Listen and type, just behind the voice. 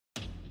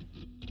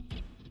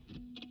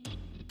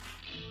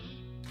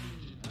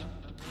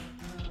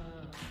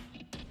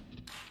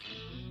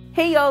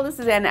Hey y'all, this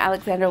is Anna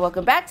Alexander.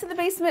 Welcome back to the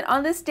basement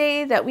on this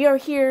day that we are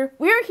here.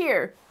 We are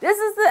here. This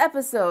is the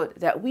episode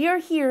that we are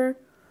here.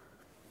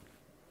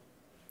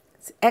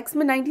 It's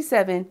X-Men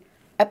 97,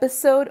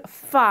 episode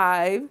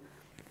 5.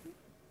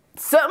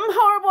 Something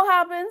horrible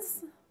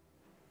happens.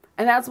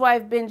 And that's why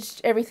I've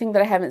binged everything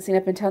that I haven't seen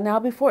up until now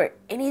before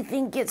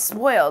anything gets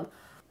spoiled.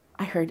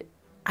 I heard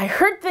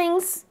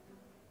things,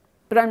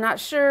 but I'm not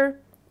sure.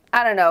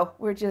 I don't know.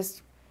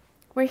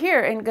 We're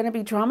here and going to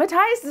be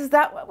dramatized. Is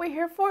that what we're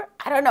here for?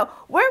 I don't know.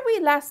 Where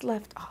we last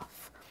left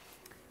off,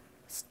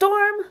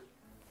 Storm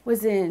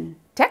was in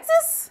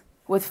Texas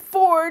with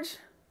Forge,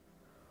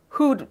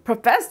 who'd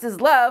professed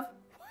his love.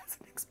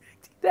 Wasn't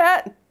expecting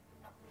that.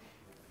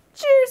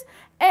 Cheers.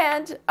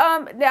 And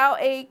now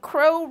a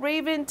crow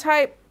raven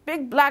type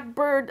big black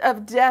bird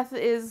of death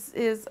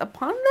is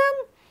upon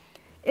them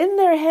in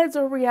their heads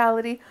or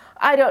reality.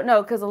 I don't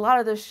know, because a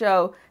lot of the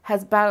show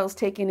has battles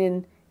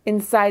taken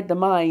inside the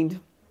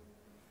mind.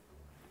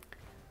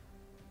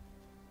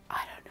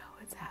 I don't know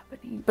what's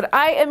happening, but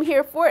I am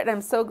here for it, and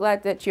I'm so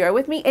glad that you are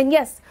with me. And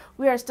yes,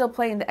 we are still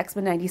playing the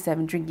X-Men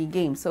 97 drinking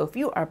game. So if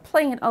you are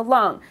playing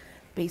along,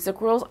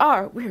 basic rules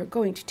are we are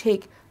going to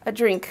take a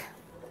drink.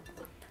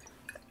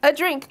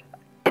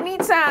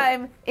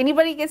 Anytime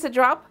anybody gets a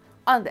drop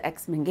on the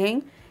X-Men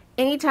game,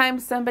 anytime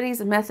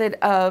somebody's method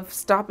of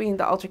stopping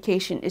the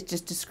altercation is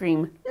just to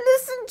scream,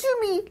 "Listen to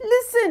me,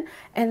 listen."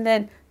 And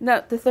then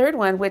the third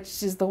one,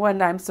 which is the one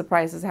that I'm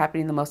surprised is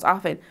happening the most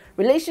often,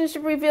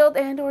 relationship revealed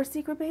and or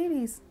secret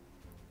babies.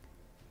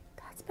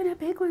 That's been a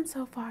big one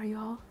so far,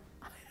 y'all.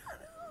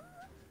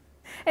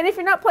 And if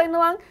you're not playing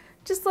along,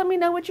 just let me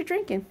know what you're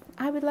drinking.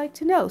 I would like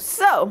to know.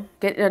 So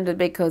get under the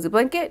big cozy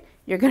blanket.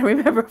 You're going to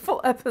remember a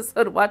full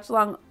episode watch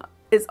along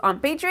is on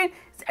Patreon. Is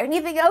there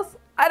anything else?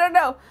 I don't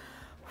know.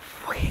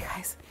 Okay,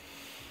 guys.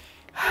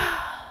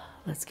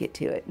 Let's get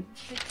to it.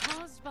 Is it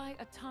caused by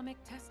atomic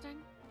testing?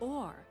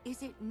 Or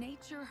is it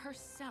nature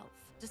herself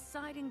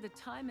deciding the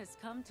time has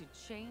come to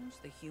change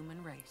the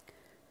human race?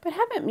 But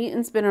haven't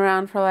mutants been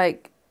around for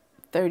like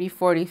 30,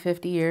 40,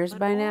 50 years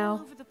by now?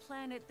 All over the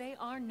planet, they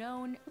are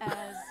known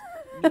as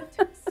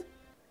mutants.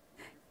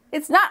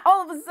 It's not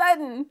all of a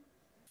sudden.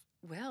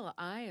 Well,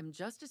 I am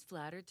just as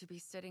flattered to be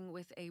sitting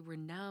with a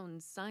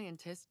renowned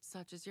scientist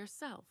such as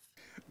yourself.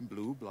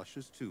 Blue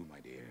blushes too, my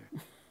dear.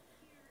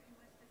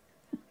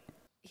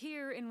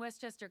 Here in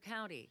Westchester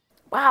County.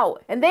 Wow,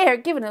 and they are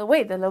giving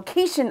away the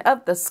location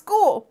of the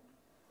school.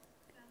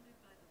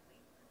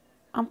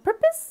 On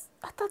purpose?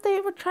 I thought they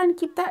were trying to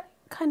keep that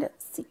kind of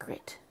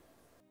secret.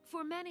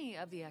 For many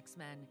of the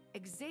X-Men,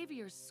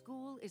 Xavier's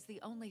school is the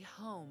only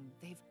home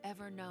they've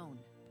ever known.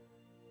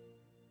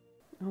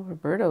 Oh,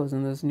 Roberto's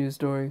in this news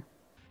story.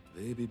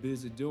 They be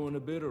busy doing a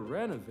bit of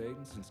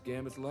renovating since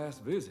Gambit's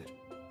last visit.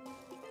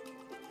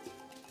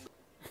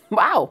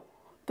 Wow,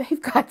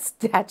 they've got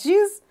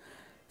statues?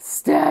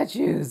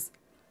 Statues.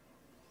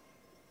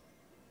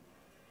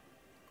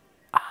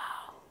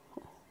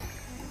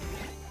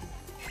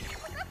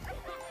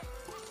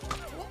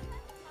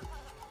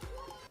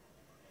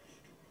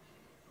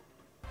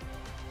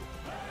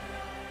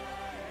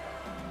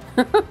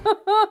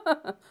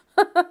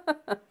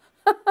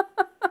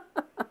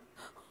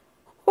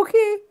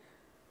 Okay.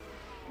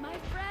 My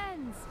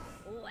friends!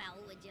 Well,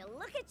 would you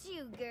look at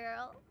you,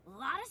 girl? A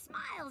lot of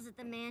smiles at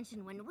the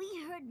mansion when we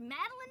heard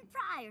Madeline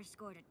Pryor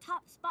scored a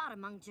top spot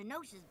among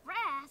Genosha's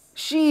brass.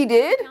 She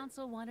did? The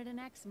council wanted an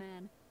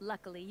X-Man.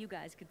 Luckily, you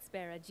guys could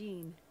spare a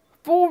Jean.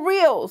 For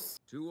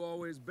reals. Two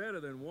always better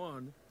than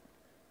one.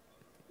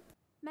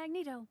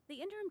 Magneto, the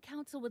interim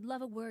council would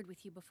love a word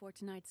with you before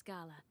tonight's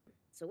gala.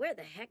 So where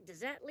the heck does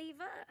that leave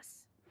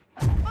us?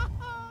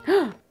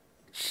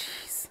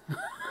 Jeez.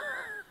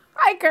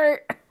 Hi,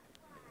 Kurt.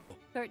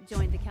 Kurt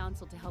joined the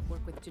council to help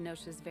work with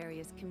Genosha's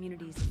various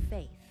communities of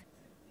faith.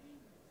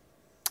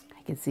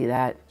 I can see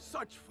that.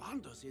 Such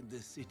wonders in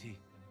this city.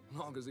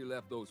 Long as he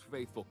left those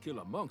faithful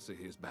killer monks of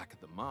his back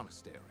at the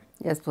monastery.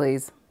 Yes,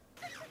 please.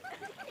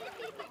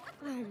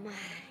 Oh my,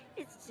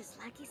 it's just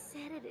like he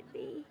said it'd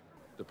be.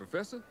 The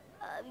professor?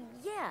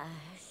 Yeah,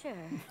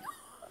 sure.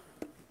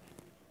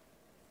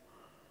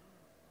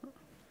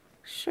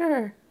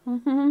 Sure.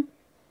 Mm-hmm.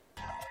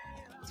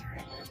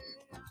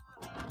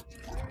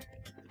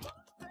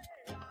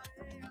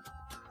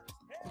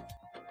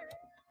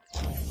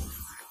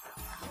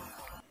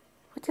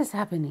 What is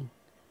happening?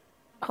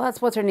 Oh,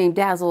 that's what's her name?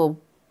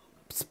 Dazzle,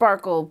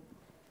 Sparkle.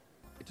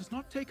 It does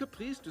not take a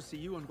priest to see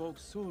you on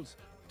Rogue's souls.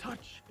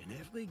 Touch in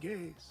every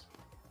gaze.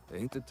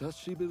 Ain't the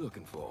touch she be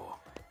looking for.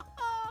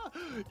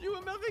 You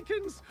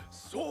Americans,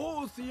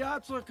 so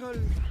theatrical.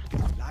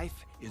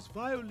 Life is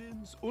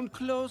violins and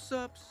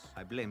close-ups.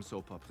 I blame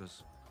soap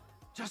operas.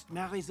 Just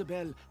marry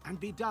Isabel and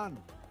be done.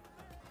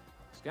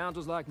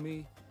 Scoundrels like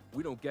me,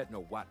 we don't get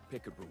no white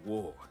picket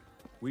reward.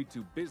 We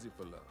too busy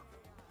for love.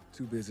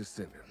 Too busy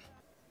sinning.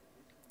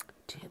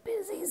 Too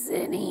busy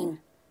sinning.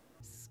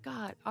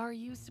 Scott, are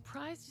you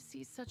surprised to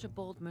see such a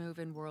bold move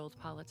in world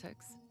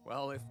politics?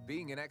 Well, if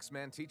being an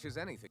X-Man teaches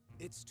anything,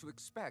 it's to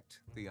expect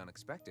the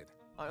unexpected.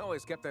 I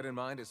always kept that in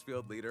mind as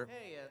field leader.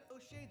 Hey,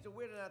 those shades are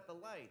weirding out the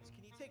lights.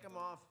 Can you take them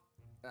off?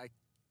 I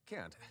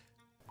can't.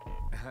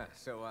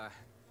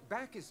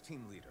 Back as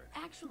team leader.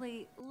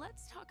 Actually,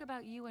 let's talk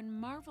about you and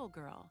Marvel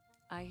Girl.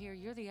 I hear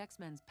you're the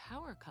X-Men's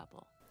power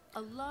couple.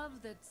 A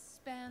love that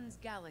spans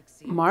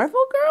galaxies.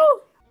 Marvel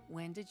Girl?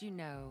 When did you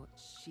know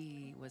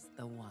she was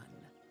the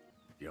one?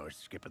 You're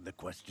skipping the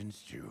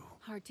questions, too.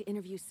 Hard to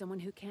interview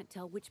someone who can't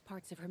tell which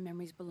parts of her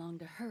memories belong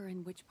to her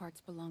and which parts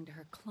belong to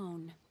her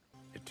clone.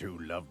 The two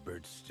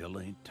lovebirds still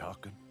ain't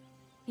talking?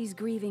 He's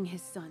grieving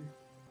his son.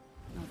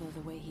 Although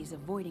the way he's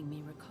avoiding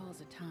me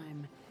recalls a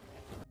time.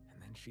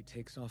 And then she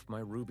takes off my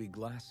ruby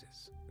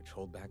glasses, which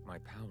hold back my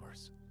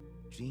powers.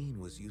 Jean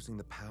was using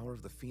the power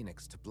of the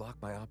Phoenix to block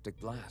my optic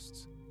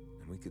blasts,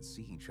 and we could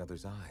see each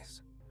other's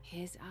eyes.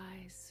 His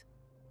eyes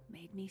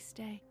made me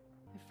stay.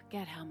 I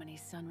forget how many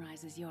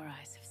sunrises your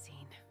eyes have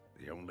seen.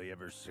 They only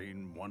ever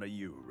seen one of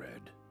you,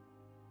 Red.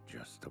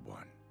 Just the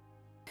one.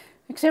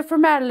 Except for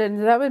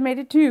Madeline, that would made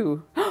it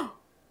too.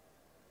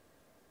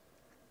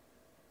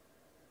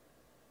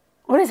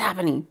 What is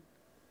happening?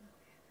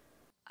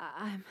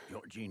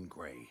 You're Jean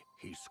Grey.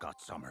 He's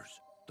Scott Summers.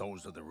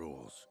 Those are the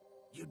rules.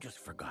 You just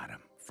forgot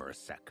him for a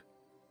sec.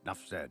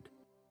 Enough said.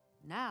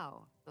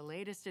 Now, the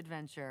latest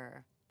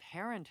adventure,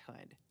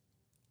 Parenthood.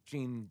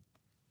 Jean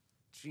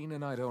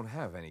and I don't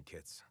have any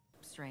kids.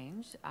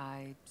 Strange.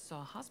 I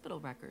saw hospital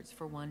records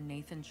for one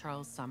Nathan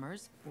Charles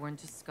Summers, born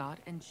to Scott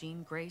and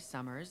Jean Grey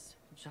Summers,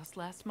 just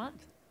last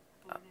month.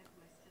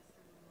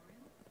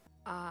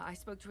 I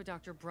spoke to a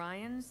Dr.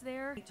 Bryans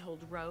there. He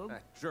told Rogue.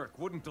 That jerk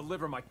wouldn't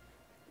deliver my...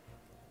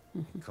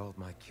 He called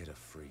my kid a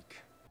freak.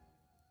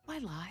 Why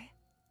lie?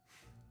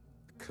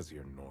 Because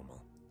you're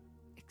normal.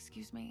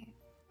 Excuse me?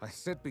 I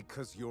said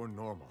because you're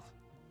normal.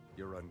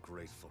 You're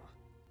ungrateful.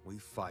 We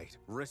fight,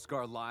 risk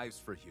our lives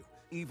for you.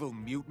 Evil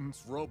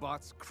mutants,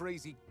 robots,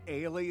 crazy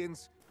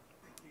aliens.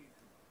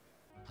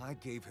 I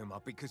gave him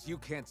up because you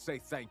can't say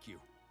thank you.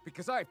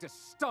 Because I have to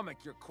stomach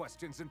your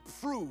questions and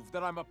prove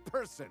that I'm a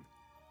person.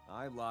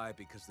 I lie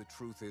because the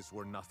truth is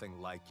we're nothing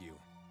like you.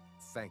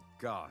 Thank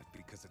God,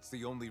 because it's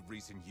the only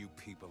reason you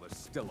people are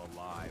still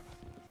alive.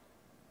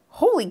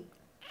 Holy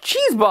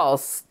cheese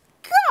balls!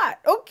 God,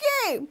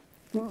 okay!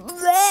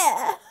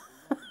 Bleh.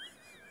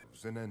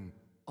 In an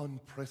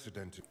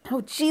unprecedented...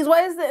 Oh, jeez,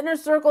 why is the inner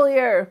circle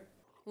here?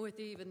 With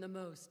even the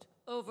most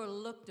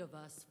overlooked of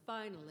us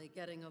finally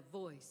getting a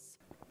voice.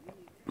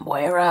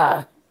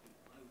 Moira.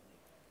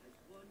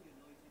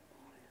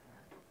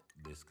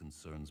 This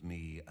concerns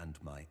me and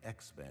my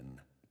X-Men.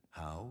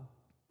 How?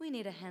 We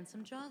need a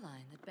handsome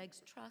jawline that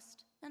begs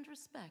trust and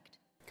respect.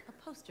 A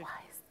poster.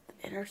 Why is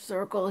the inner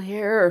circle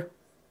here?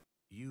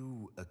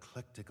 You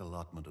eclectic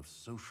allotment of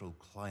social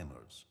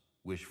climbers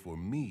wish for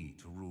me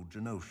to rule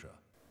Genosha.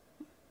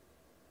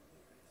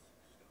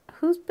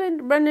 Who's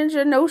been running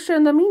Genosha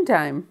in the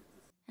meantime?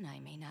 And I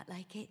may not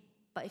like it,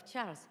 but if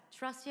Charles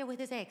trusts you with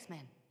his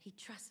X-Men, he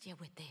trusts you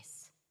with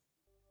this.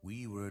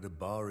 We were at a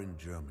bar in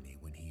Germany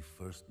when he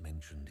first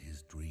mentioned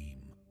his dream.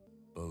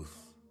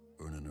 Both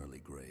earn an early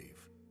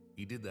grave.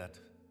 He did that.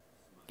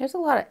 There's a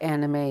lot of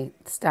anime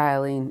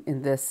styling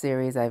in this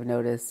series, I've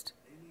noticed.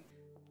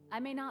 I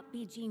may not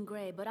be Jean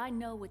Grey, but I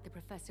know what the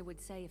professor would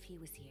say if he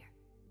was here.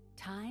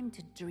 Time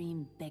to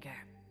dream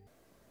bigger.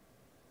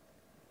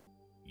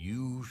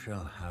 You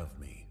shall have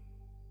me,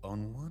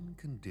 on one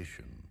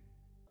condition.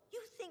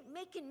 You think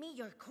making me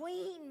your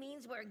queen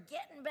means we're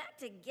getting back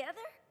together?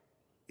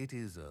 It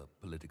is a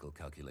political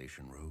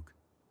calculation, Rogue.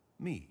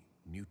 Me,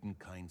 mutant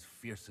kind's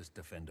fiercest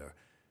defender,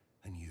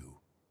 and you,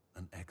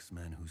 an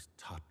X-Man whose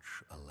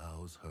touch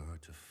allows her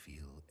to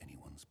feel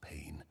anyone's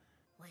pain.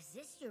 Was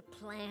this your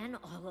plan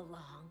all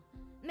along?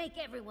 Make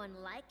everyone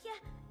like you,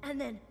 and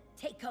then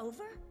take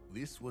over?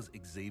 This was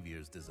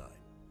Xavier's design.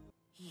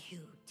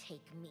 You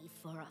take me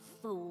for a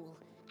fool,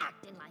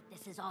 acting like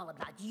this is all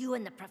about you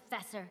and the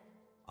professor.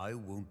 I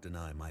won't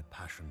deny my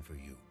passion for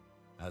you.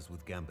 As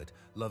with Gambit,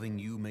 loving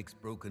you makes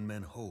broken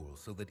men whole,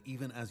 so that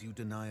even as you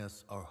deny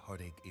us, our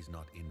heartache is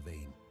not in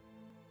vain.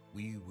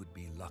 We would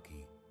be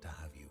lucky to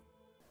have you.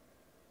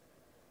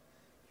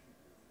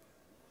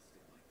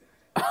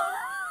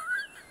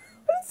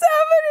 What's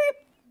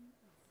happening?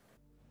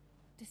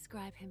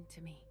 Describe him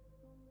to me.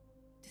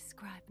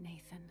 Describe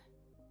Nathan.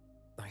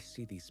 I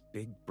see these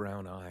big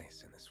brown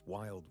eyes and this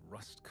wild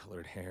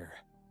rust-colored hair.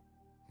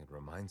 It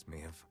reminds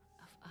me of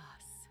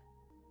us.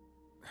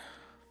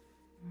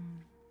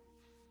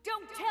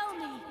 Don't tell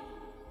me!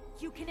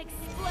 You can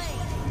explain!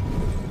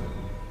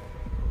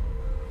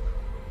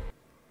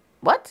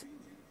 What?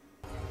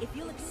 If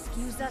you'll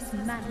excuse us,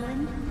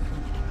 Madeline.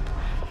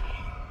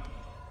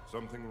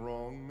 Something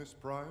wrong, Miss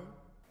Pryor?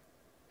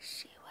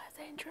 She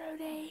wasn't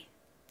Trudy.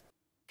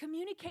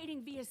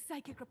 Communicating via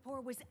psychic rapport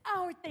was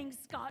our thing,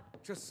 Scott.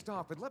 Just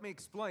stop and let me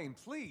explain,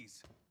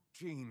 please.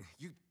 Jean,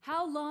 you...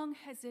 How long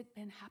has it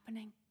been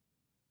happening?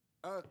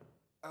 A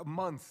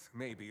month,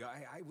 maybe.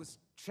 I was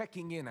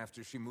checking in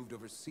after she moved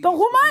overseas. The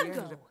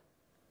woman!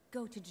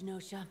 Go to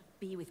Genosha.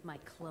 Be with my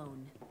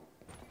clone.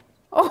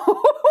 Oh,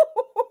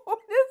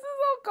 this is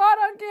all caught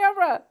on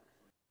camera.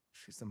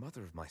 She's the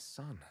mother of my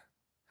son.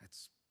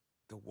 That's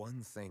the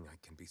one thing I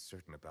can be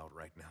certain about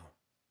right now.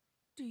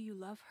 Do you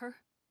love her?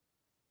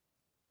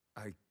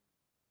 I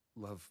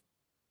love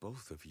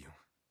both of you.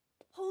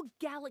 Whole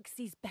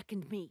galaxies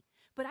beckoned me,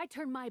 but I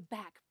turned my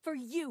back for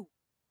you.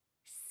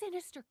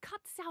 Sinister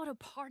cuts out a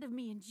part of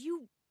me and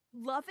you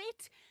love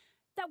it?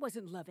 That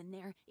wasn't love in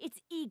there. It's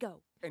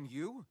ego. And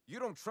you? You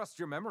don't trust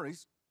your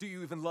memories. Do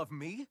you even love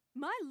me?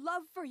 My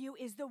love for you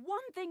is the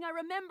one thing I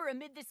remember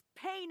amid this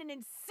pain and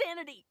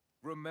insanity.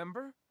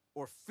 Remember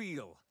or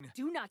feel?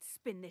 Do not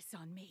spin this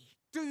on me.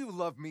 Do you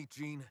love me,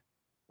 Jean?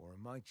 Or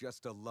am I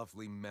just a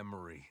lovely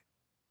memory?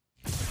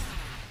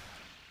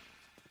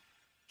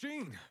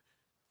 Jean!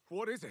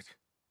 What is it?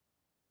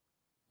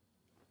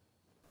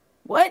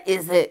 What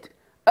is it?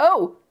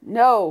 Oh,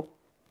 no.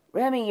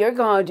 Remy, you're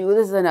gonna do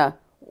this in a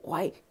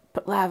white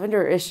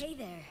lavender-ish Hey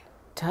there.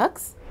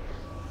 tux?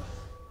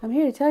 I'm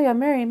here to tell you I'm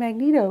marrying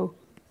Magneto.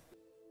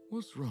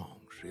 What's wrong,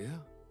 Shea?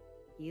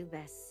 You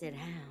best sit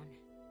down.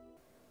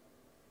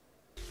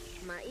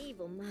 My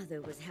evil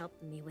mother was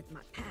helping me with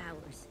my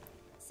powers.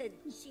 Said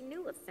she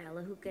knew a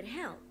fella who could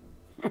help.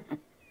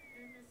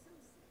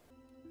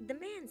 The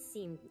man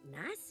seemed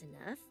nice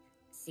enough.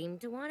 Seemed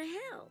to want to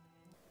help.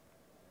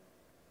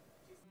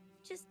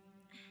 Just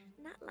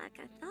not like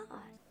I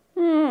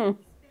thought.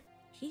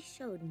 He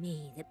showed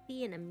me that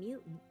being a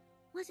mutant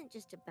wasn't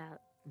just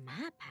about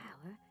my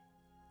power.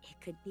 It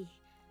could be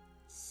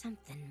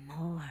something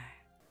more.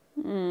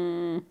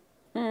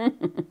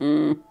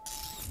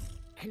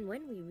 And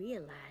when we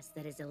realized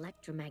that his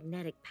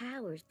electromagnetic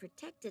powers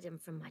protected him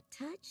from my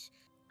touch,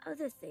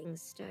 other things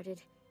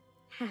started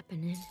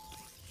happening.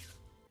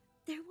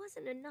 There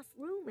wasn't enough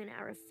room in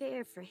our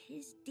affair for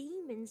his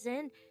demons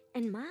and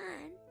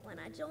mine. When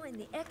I joined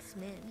the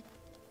X-Men,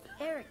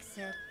 Eric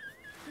said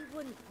he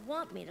wouldn't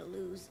want me to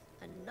lose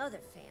another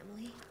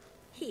family.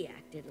 He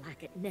acted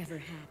like it never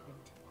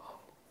happened.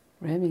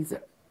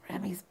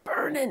 Remy's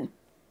burning.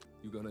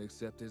 You gonna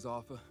accept his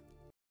offer?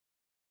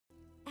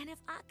 And if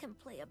I can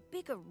play a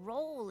bigger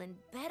role and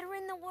better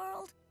in the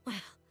world, well,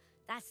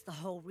 that's the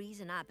whole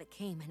reason I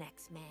became an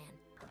X-Man.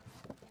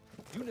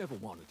 You never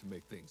wanted to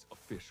make things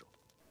official.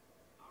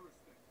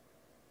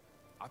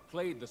 I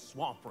played the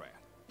swamp rat.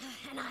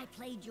 And I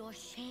played your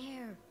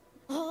share.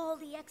 All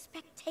the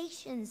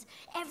expectations.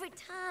 Every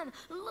time,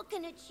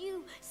 looking at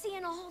you,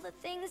 seeing all the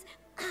things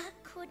I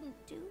couldn't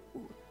do.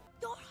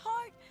 Your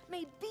heart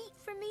may beat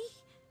for me,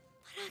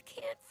 but I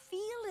can't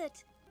feel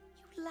it.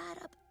 You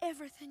light up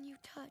everything you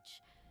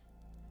touch,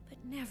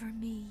 but never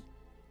me.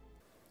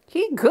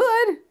 He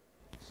good.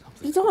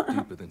 Something's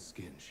deeper than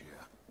skin, Shea.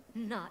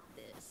 Not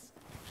this.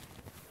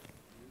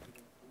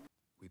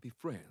 We be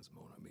friends,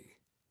 mon ami.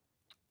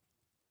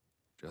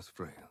 Just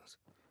friends.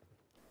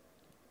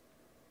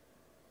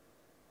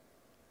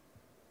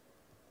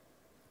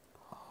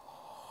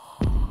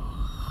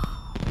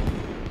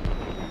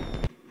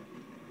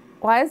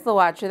 Why is the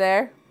Watcher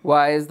there?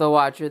 Why is the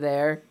Watcher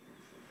there?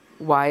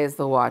 Why is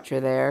the Watcher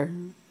there?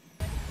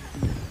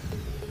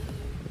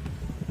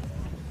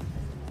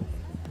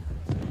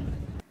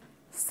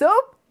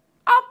 Soap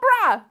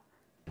opera!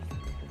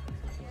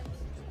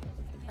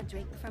 A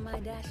drink for my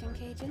dashing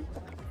Cajun?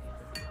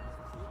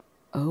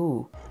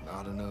 Oh.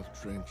 Not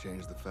enough drink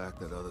changed the fact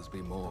that others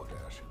be more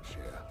dashing,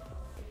 Shea.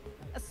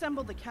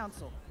 Assemble the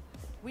council.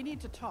 We need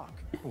to talk.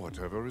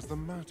 Whatever is the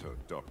matter,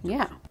 Doctor?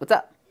 Yeah, what's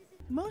up?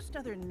 Most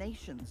other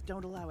nations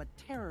don't allow a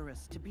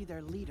terrorist to be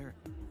their leader.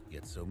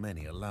 Yet so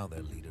many allow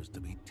their leaders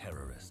to be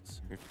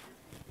terrorists.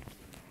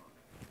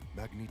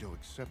 Magneto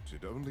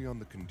accepted only on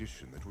the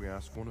condition that we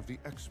ask one of the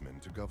X-Men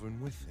to govern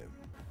with him.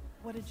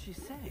 What did she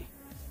say?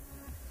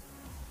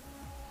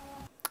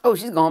 Oh,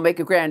 she's gonna make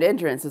a grand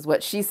entrance is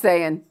what she's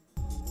saying.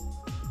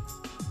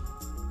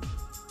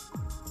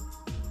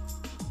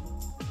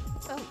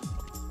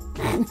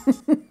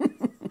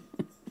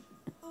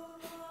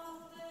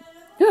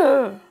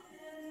 Oh.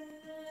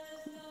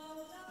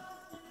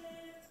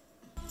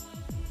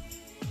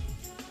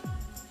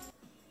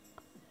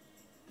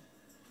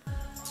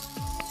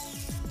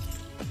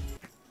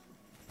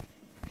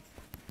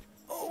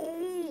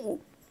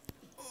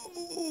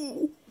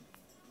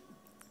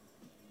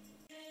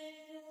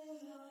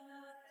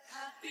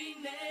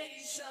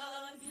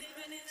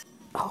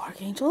 Oh,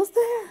 Archangel's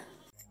there?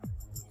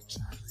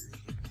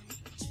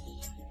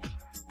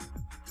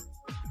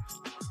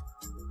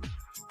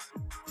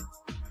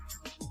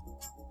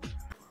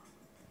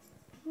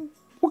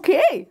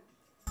 Okay.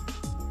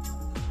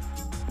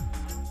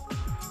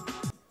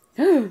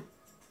 Oh,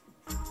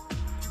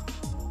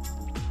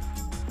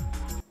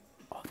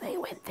 they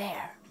went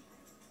there.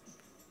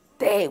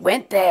 They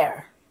went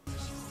there.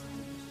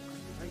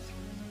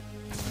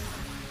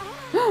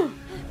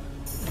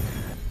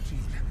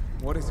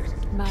 What is it?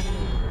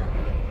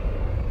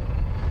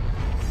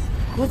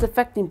 Who's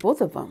affecting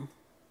both of them?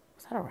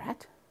 Is that a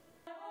rat?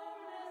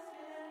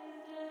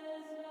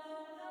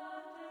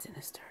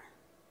 Sinister.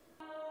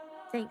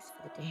 Thanks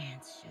for the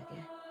dance,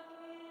 sugar.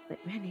 But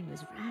Remy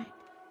was right.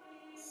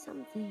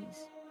 Some things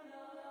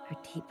are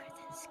deeper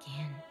than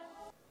skin.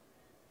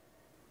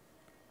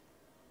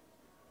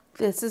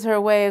 This is her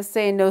way of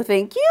saying no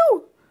thank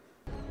you.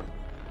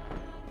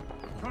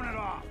 Turn it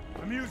off.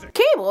 The music.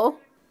 Cable?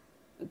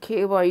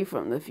 Cable, are you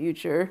from the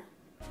future?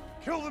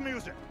 Kill the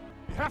music.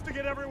 You have to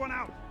get everyone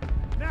out.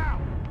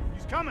 Now.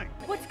 He's coming.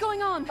 What's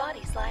going on?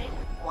 Body slide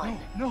 1.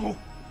 No.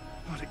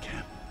 Not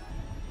again.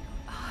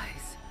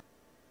 Eyes.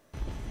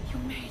 You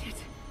made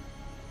it.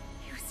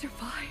 You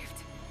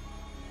survived.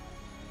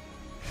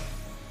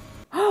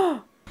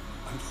 I'm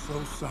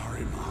so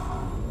sorry,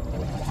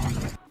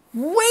 Mom.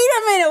 Wait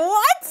a minute,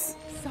 what?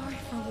 Sorry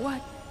for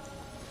what?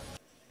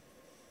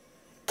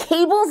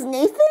 Cable's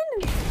Nathan?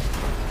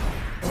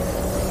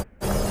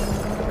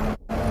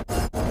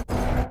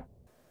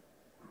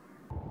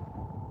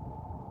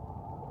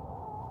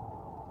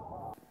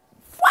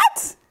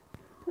 What?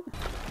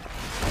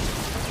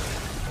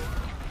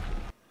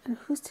 And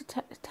who's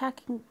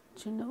attacking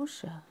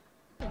Genosha?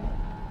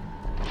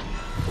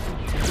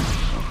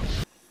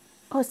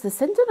 Oh, it's the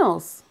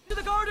Sentinels. To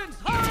the gardens!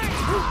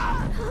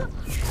 Hurry!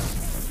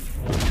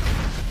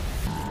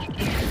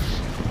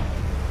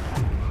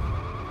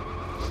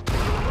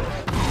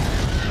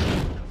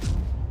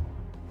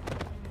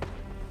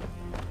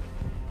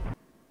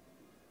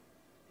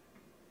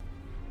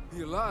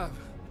 He alive?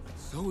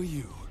 So are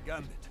you.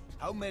 Gambit,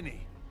 how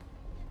many?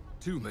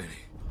 Too many.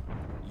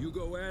 You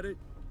go at it,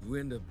 you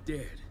end up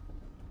dead.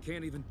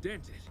 Can't even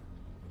dent it.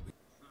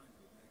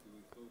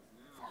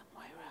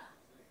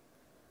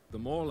 The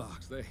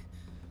Morlocks, they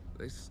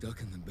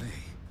stuck in the bay.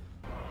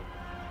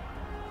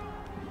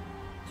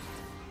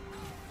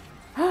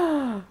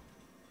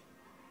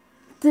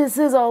 This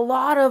is a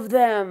lot of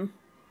them.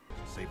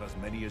 Save as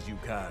many as you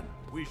can.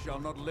 We shall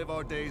not live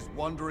our days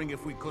wondering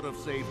if we could have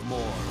saved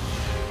more.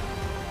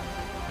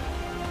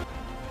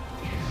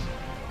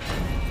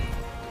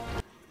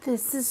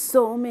 This is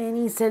so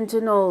many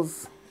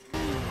Sentinels.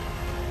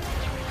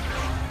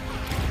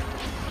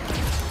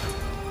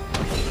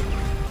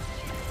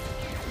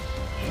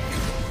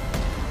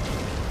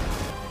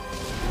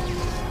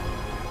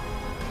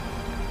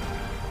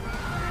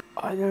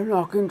 And they're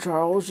knocking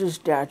Charles'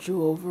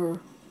 statue over.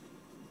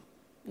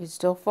 It's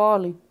still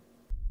falling.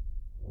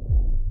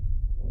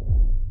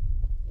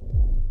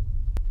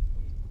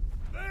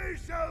 They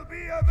shall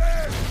be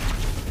avenged!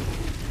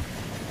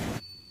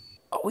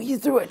 Oh, you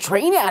threw a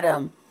train at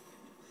him.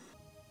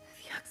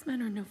 The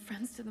X-Men are no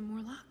friends to the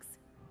Morlocks.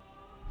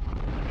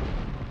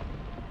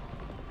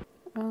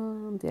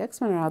 The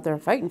X-Men are out there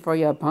fighting for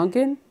you,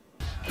 pumpkin.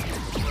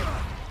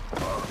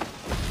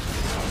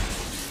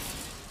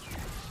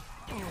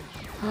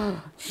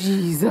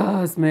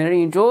 Jesus,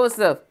 Mary and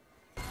Joseph.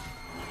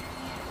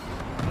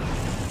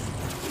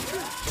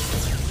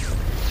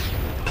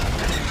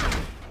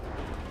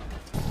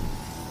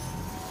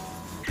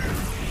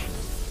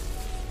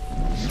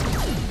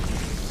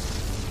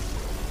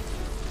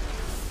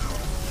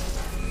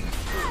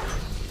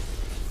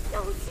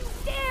 Don't you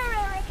dare,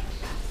 Eric!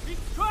 He's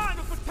trying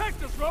to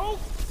protect us, Rogue!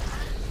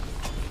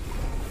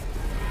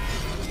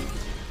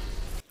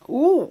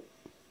 Ooh.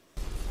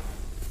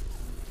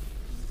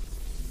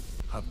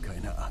 Hab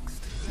keine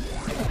Angst.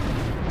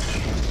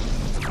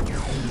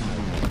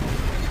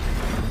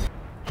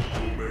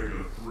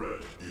 Omega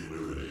threat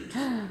eliminated.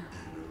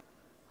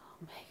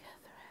 Omega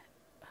threat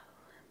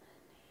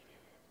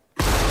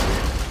eliminated.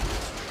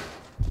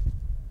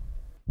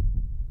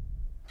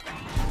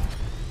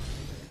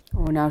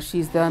 Oh, now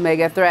she's the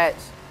Omega threat.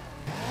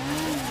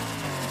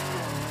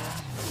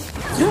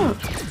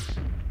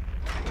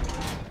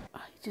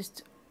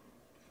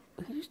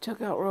 He just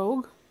took out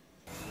Rogue.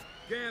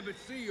 Gambit,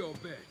 see your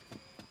bet.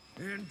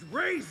 And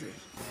raise it!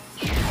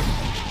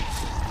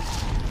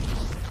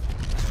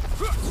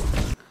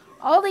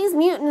 All these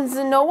mutants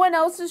and no one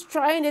else is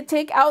trying to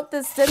take out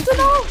the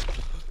Sentinel?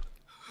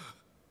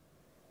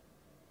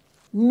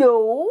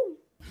 No.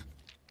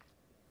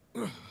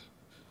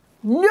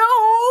 No,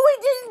 he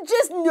didn't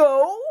just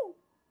no.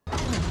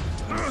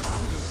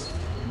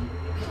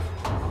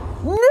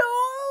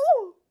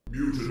 No!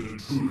 Mutant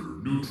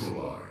intruder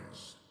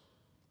neutralized.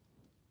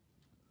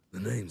 The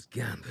name's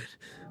Gambit,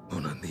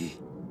 mon ami.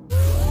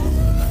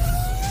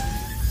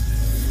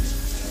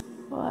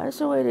 Well, that's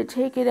a way to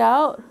take it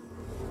out.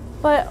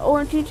 But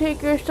won't you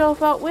take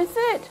yourself out with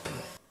it?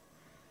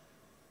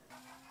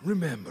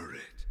 Remember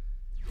it.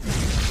 The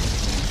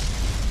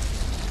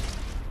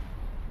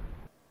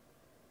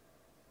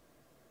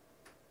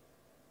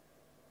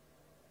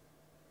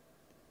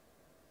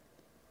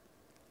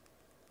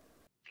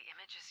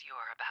images you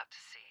are about to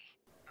see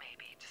may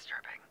be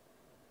disturbing.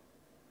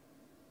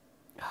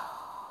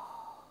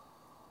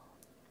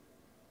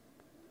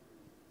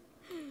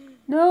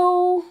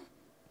 No.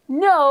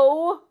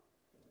 No.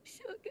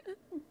 Sugar.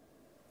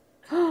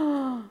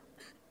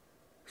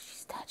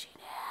 She's touching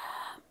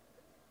him.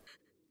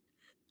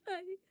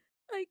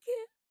 I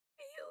can't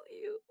feel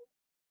you.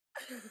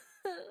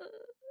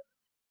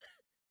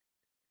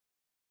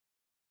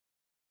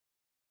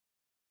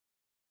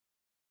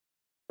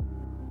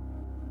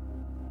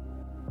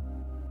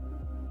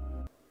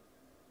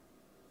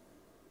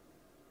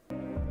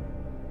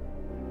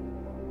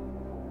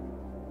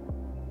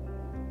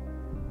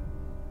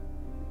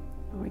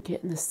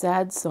 getting the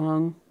sad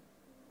song.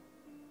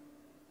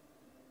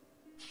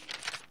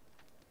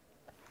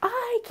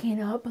 I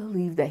cannot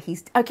believe that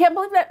I can't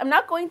believe that.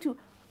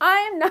 I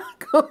am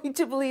not going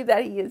to believe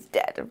that he is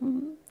dead.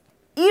 Even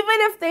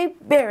if they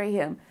bury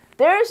him,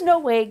 there's no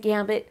way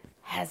Gambit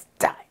has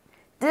died.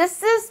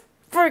 This is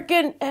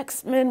freaking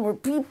X-Men where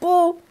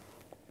people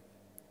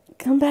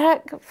come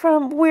back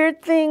from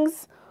weird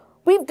things.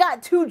 We've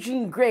got 2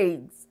 Jean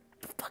Greys.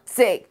 For fuck's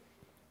sake.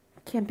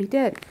 Can't be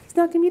dead. He's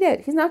not going to be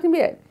dead. He's not going to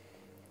be dead.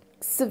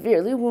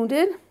 Severely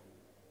wounded.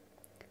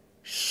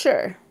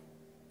 Sure.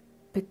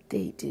 But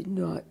they did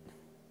not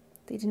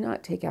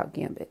take out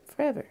Gambit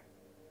forever.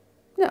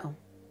 No.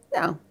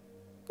 No.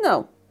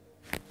 No.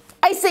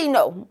 I say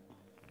no.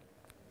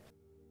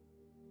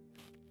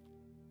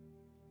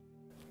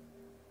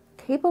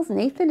 Cable's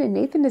Nathan and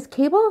Nathan is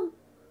Cable?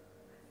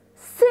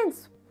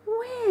 Since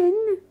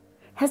when?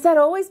 Has that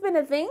always been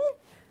a thing?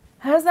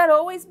 Has that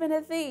always been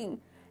a thing?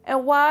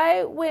 And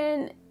why,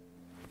 when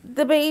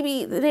the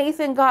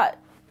Nathan got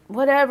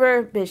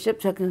whatever, Bishop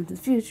took him to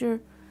the future,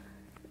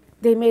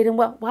 they made him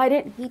well? Why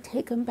didn't he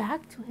take him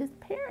back to his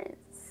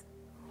parents?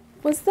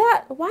 Why was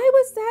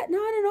that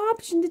not an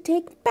option to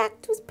take him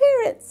back to his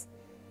parents?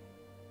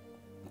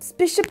 Is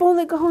Bishop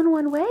only going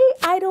one way?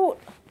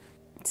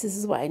 This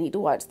is why I need to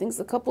watch things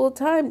a couple of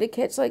times to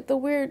catch like the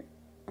weird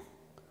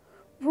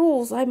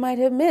rules I might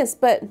have missed,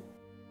 but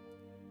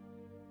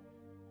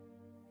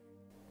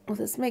well,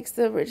 this makes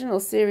the original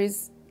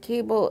series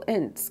Cable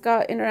and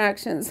Scott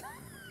interactions.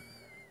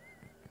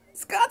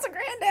 Scott's a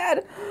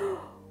granddad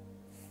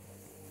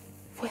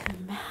with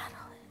Madeline.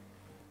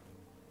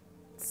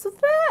 So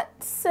that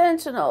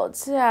Sentinel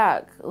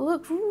attack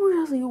looked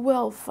really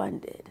well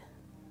funded.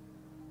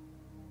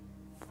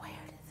 Where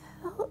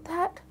did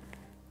that?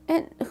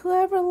 And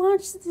whoever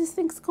launched this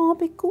thing's gonna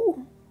be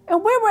cool.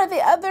 And where were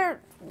the other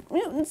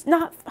mutants?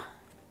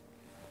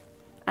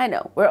 I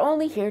know, we're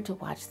only here to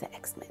watch the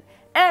X-Men.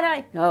 And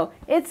I know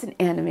it's an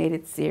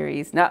animated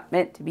series, not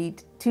meant to be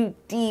too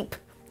deep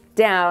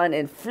down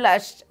and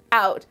flushed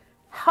out.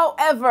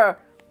 However,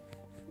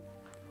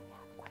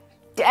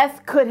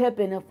 death could have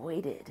been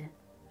avoided.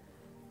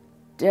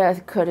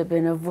 Death could have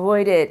been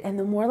avoided. And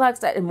the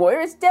Morlocks died. And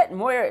Moira's dead.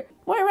 Moira,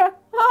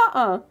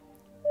 no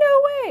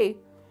way.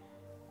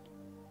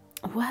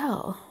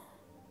 Well,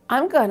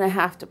 I'm gonna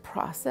have to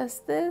process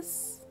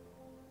this,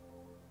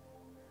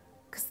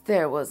 because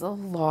there was a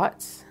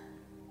lot.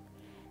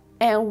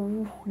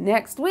 And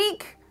next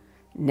week,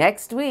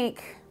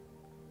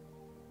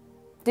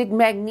 did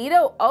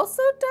Magneto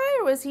also die,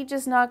 or was he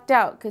just knocked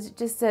out? Because it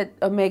just said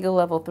Omega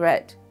level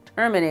threat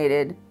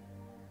terminated.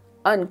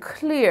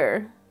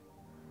 Unclear.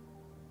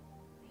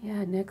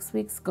 Yeah, next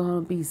week's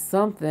gonna be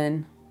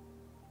something.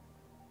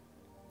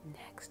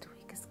 Next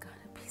week is gonna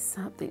be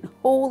something.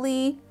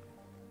 Holy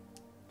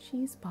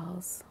cheese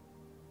balls.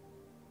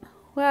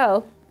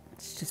 Well,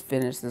 let's just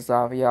finish this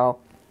off, y'all.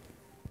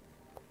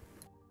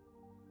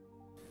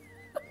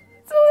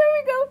 So there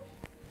we go.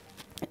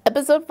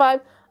 Episode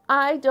 5.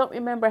 I don't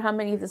remember how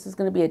many this was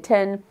going to be, a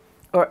 10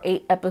 or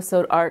 8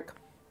 episode arc.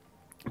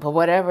 But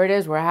whatever it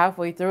is, we're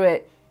halfway through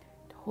it.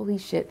 Holy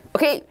shit.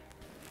 Okay.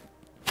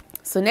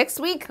 So next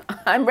week,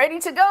 I'm ready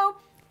to go.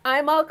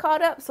 I'm all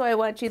caught up. So I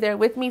want you there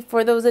with me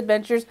for those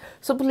adventures.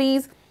 So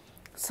please,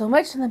 so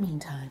much in the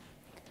meantime,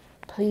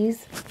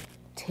 please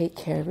take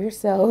care of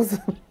yourselves.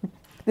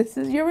 This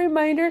is your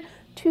reminder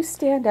to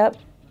stand up.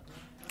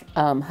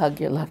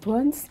 Hug your loved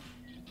ones.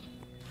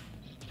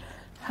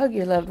 Hug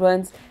your loved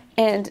ones.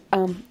 And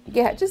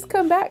yeah, just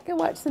come back and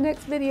watch the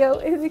next video.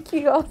 And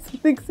Nikki also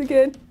thanks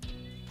again.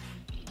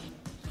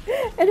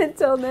 And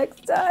until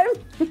next time,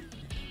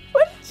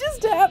 what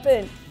just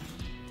happened?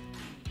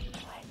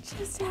 What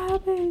just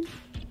happened?